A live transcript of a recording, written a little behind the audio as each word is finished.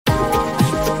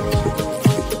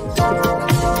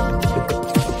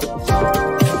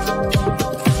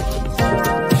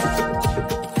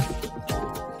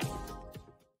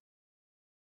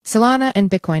Solana and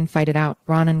Bitcoin fight it out.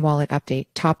 Ronin wallet update.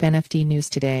 Top NFT news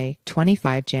today,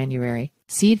 25 January.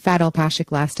 Seed Fadilpašić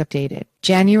last updated.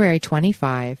 January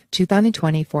 25,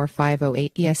 2024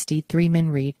 5:08 EST 3 min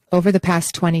read. Over the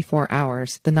past 24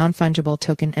 hours, the non-fungible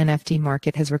token NFT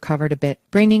market has recovered a bit,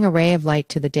 bringing a ray of light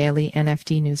to the daily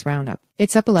NFT news roundup.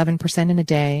 It's up 11% in a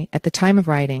day at the time of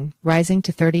writing, rising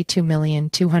to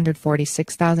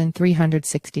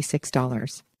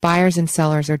 $32,246,366. Buyers and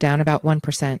sellers are down about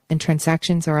 1%, and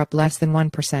transactions are up less than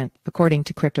 1%, according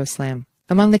to CryptoSlam.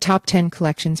 Among the top 10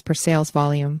 collections per sales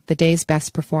volume, the day's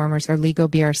best performers are LIGO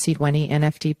BRC-20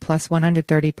 NFT plus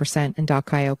 130% and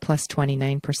Dokyo plus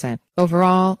 29%.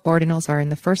 Overall, Ordinals are in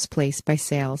the first place by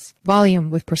sales volume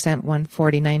with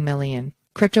 $149 million.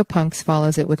 CryptoPunks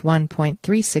follows it with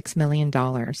 $1.36 million.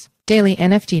 Daily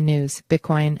NFT news,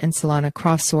 Bitcoin and Solana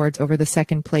cross swords over the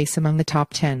second place among the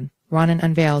top 10. Ronin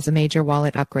unveils a major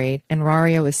wallet upgrade, and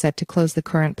Rario is set to close the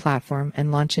current platform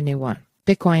and launch a new one.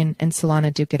 Bitcoin and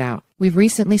Solana duke it out. We've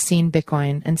recently seen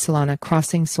Bitcoin and Solana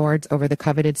crossing swords over the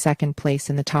coveted second place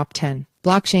in the top 10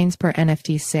 blockchains per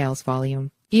NFT sales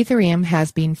volume. Ethereum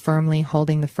has been firmly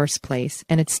holding the first place,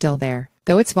 and it's still there.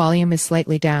 Though its volume is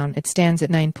slightly down, it stands at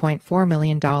 $9.4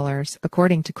 million,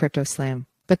 according to CryptoSlam.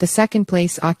 But the second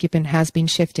place occupant has been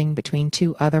shifting between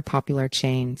two other popular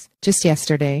chains. Just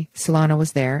yesterday, Solana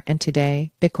was there, and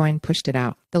today, Bitcoin pushed it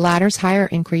out. The latter's higher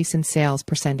increase in sales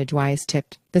percentage-wise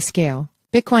tipped the scale.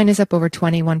 Bitcoin is up over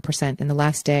 21% in the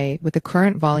last day, with a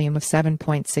current volume of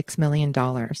 $7.6 million.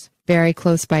 Very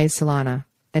close by is Solana,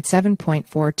 at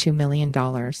 $7.42 million.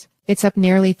 It's up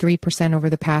nearly 3% over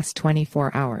the past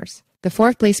 24 hours. The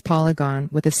fourth-place Polygon,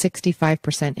 with a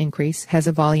 65% increase, has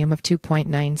a volume of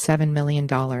 $2.97 million.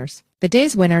 The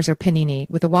day's winners are Panini,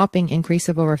 with a whopping increase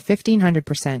of over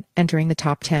 1,500%, entering the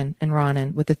top 10, and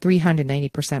Ronin, with a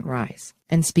 390% rise.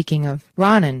 And speaking of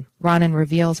Ronin, Ronin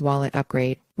reveals wallet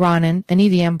upgrade. Ronin, an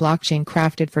EVM blockchain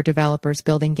crafted for developers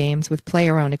building games with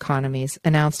player-owned economies,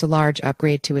 announced a large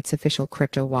upgrade to its official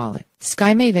crypto wallet.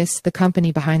 Skymavis, the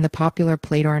company behind the popular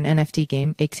play-to-earn NFT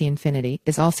game Axie Infinity,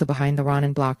 is also behind the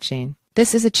Ronin blockchain.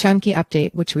 This is a chunky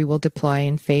update which we will deploy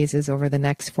in phases over the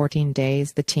next 14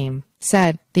 days, the team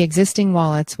said. The existing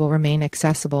wallets will remain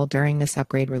accessible during this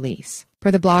upgrade release.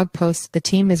 Per the blog post, the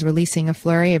team is releasing a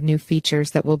flurry of new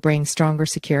features that will bring stronger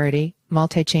security,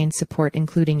 multi-chain support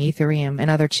including Ethereum and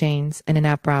other chains, and an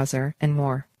app browser, and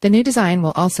more. The new design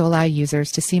will also allow users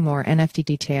to see more NFT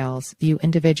details, view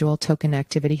individual token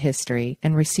activity history,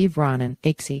 and receive Ronin,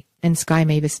 Axie, and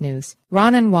Skymavis news.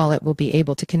 Ronin wallet will be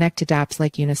able to connect to dApps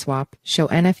like Uniswap, show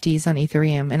NFTs on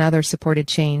Ethereum and other supported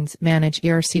chains, manage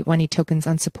ERC20 tokens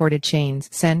on supported chains,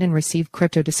 send and receive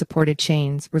crypto to supported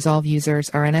chains, resolve users'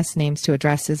 RNS names to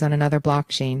addresses on another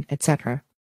blockchain, etc.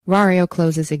 Rario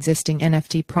closes existing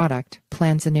NFT product,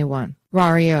 plans a new one.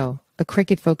 Rario, a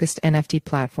cricket-focused NFT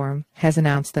platform, has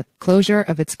announced the closure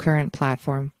of its current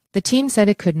platform. The team said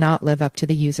it could not live up to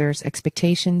the users'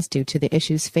 expectations due to the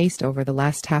issues faced over the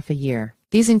last half a year.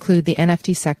 These include the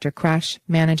NFT sector crash,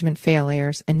 management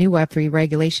failures, and new Web3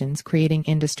 regulations creating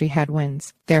industry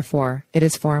headwinds. Therefore, it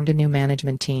has formed a new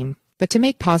management team. But to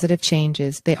make positive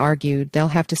changes, they argued they'll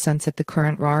have to sunset the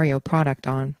current Rario product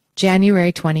on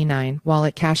January 29.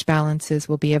 Wallet cash balances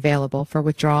will be available for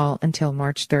withdrawal until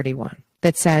March 31.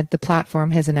 That said, the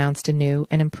platform has announced a new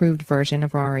and improved version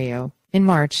of Rario. In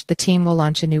March, the team will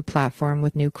launch a new platform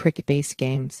with new cricket-based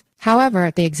games. However,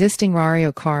 the existing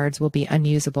Rario cards will be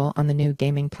unusable on the new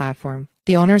gaming platform.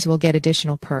 The owners will get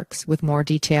additional perks, with more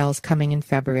details coming in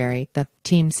February, the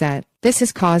team said. This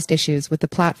has caused issues, with the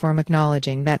platform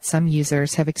acknowledging that some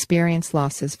users have experienced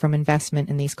losses from investment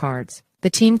in these cards. The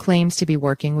team claims to be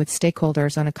working with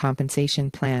stakeholders on a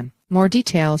compensation plan. More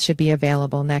details should be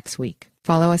available next week.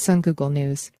 Follow us on Google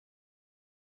News.